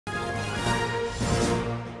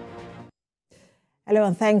Hello,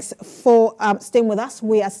 and thanks for staying with us.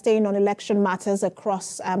 We are staying on election matters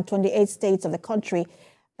across 28 states of the country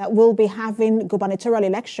that will be having gubernatorial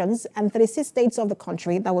elections, and 36 states of the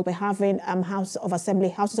country that will be having houses of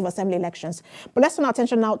assembly elections. But let's turn our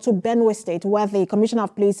attention now to Benue State, where the Commissioner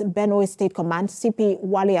of Police, Benue State Command, CP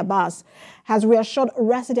Wale Abbas, has reassured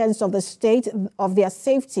residents of the state of their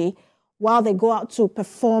safety while they go out to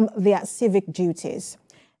perform their civic duties.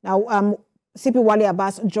 Now, CP Wale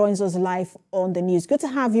Abbas joins us live on the news. Good to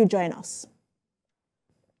have you join us.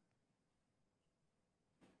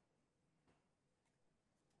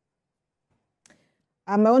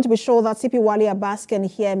 I want to be sure that CP Wale Abbas can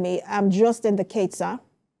hear me. Just indicate, sir.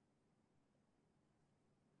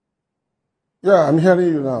 Yeah, I'm hearing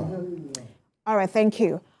you now. All right, thank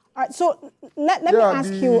you. All right, so let me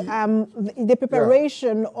ask you the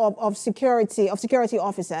preparation of security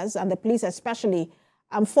officers and the police especially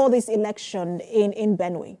for this election in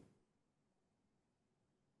Benue.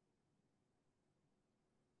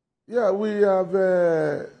 Yeah, we have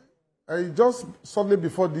just shortly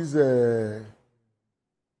before this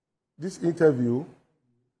interview,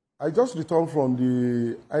 I just returned from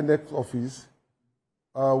the INEC office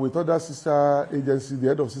with other sister agencies, the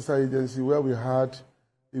head of sister agency, where we had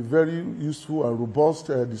a very useful and robust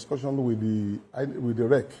discussion with the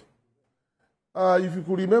REC. If you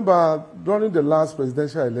could remember, during the last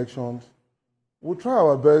presidential elections, we tried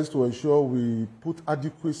our best to ensure we put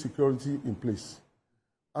adequate security in place.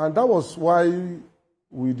 And that was why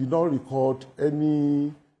we did not record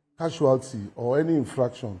any casualty or any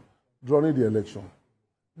infraction during the election.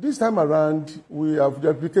 This time around, we have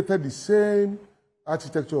replicated the same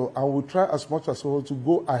architecture and we try as much as possible to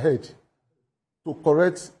go ahead to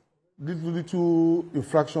correct little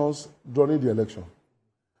infractions during the election.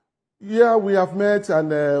 Yeah, we have met and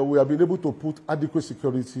we have been able to put adequate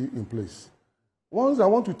security in place. Once, I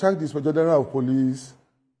want to thank the Inspector General of Police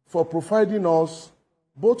for providing us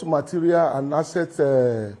both material and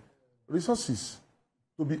asset resources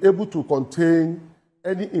to be able to contain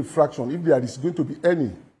any infraction, if there is going to be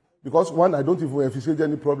any. Because one, I don't even envisage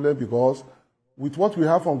any problem because with what we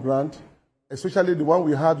have on ground, especially the one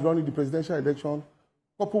we had during the presidential election,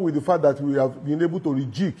 coupled with the fact that we have been able to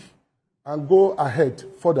rejig and go ahead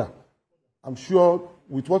further, I'm sure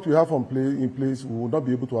with what we have in place, we will not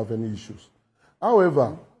be able to have any issues.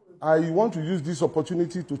 However, I want to use this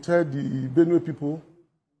opportunity to tell the Benue people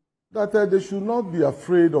that they should not be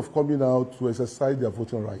afraid of coming out to exercise their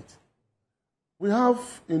voting right. We have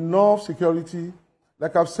enough security.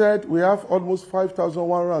 Like I've said, we have almost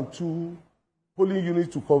 5,102 polling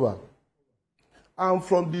units to cover. And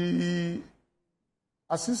from the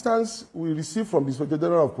assistance we receive from the Inspector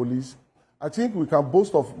General of Police, I think we can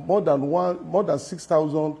boast of more than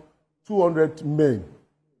 6,200 men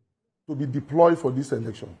to be deployed for this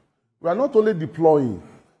election. We are not only deploying.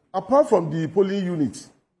 Apart from the polling units,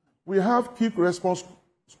 we have quick response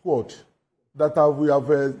squad that we have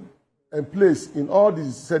in place in all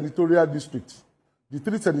the senatorial districts, the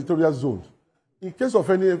 3 senatorial zones. In case of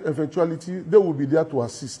any eventuality, they will be there to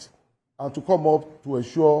assist and to come up to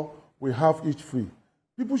ensure we have each free.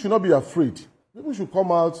 People should not be afraid. People should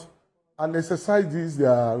come out and exercise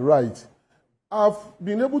their right. I've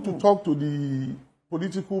been able to talk to the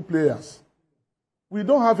political players. We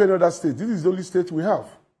don't have any other state. This is the only state we have.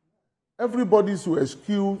 Everybody should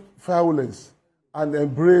eschew violence and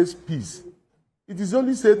embrace peace. It is the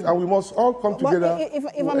only state, and we must all come together if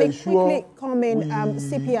I may quickly come in,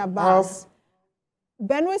 CP Abbas,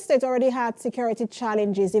 Benue State already had security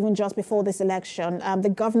challenges even just before this election. The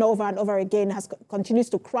governor over and over again continues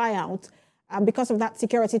to cry out because of that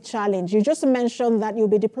security challenge. You just mentioned that you'll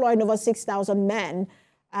be deploying over 6,000 men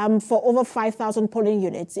for over 5,000 polling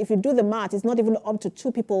units. If you do the math, it's not even up to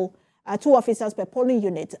 2 officers per polling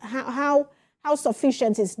unit. How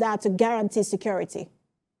sufficient is that to guarantee security?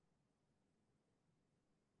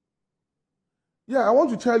 Yeah, I want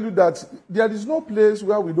to tell you that there is no place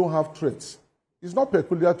where we don't have threats. It's not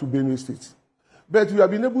peculiar to Benue State. But we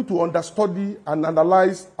have been able to understudy and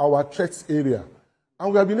analyze our threats area.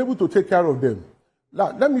 And we have been able to take care of them.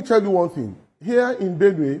 Now, let me tell you one thing. Here in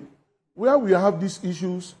Benue, where we have these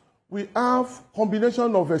issues, we have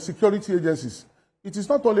combination of security agencies. It is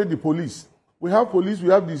not only the police. We have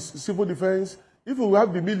the civil defense, even we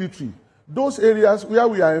have the military. Those areas where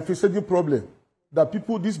we are facing problem, that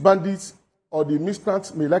people, these bandits, or the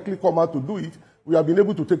miscreants may likely come out to do it, we have been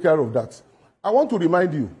able to take care of that. I want to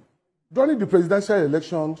remind you, during the presidential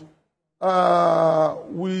elections,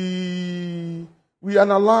 we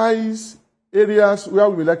analyze areas where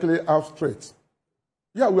we likely have threats.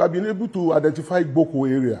 Yeah, we have been able to identify Boko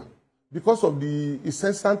area because of the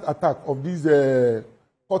incessant attack of these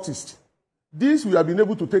cultists. This we have been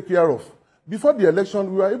able to take care of. Before the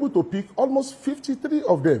election, we were able to pick almost 53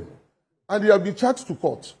 of them, and they have been charged to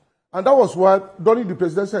court. And that was why, during the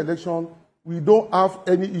presidential election, we don't have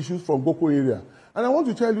any issues from Boko area. And I want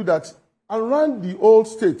to tell you that around the old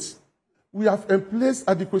states, we have in place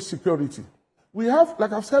adequate security. We have,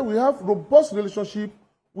 like I've said, we have robust relationship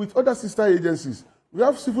with other sister agencies. We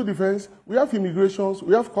have civil defense, we have immigrations,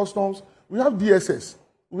 we have customs, we have DSS.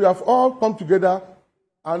 We have all come together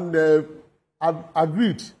and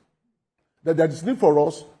agreed that there is need for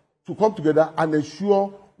us to come together and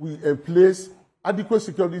ensure we place adequate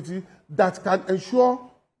security that can ensure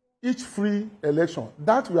each free election.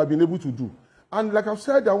 That we have been able to do. And like I've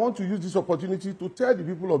said, I want to use this opportunity to tell the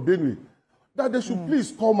people of Benue that they should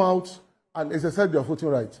please come out and exercise their voting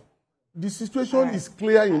right. The situation is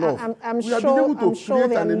clear enough. We have been able to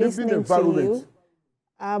create an enabling environment.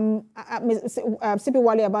 CP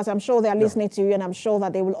Wali Abbas, I'm sure they are listening to you, and I'm sure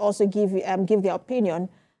that they will also give their opinion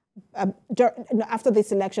after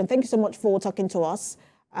this election. Thank you so much for talking to us.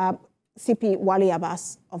 CP Wali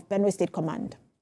Abbas of Benue State Command.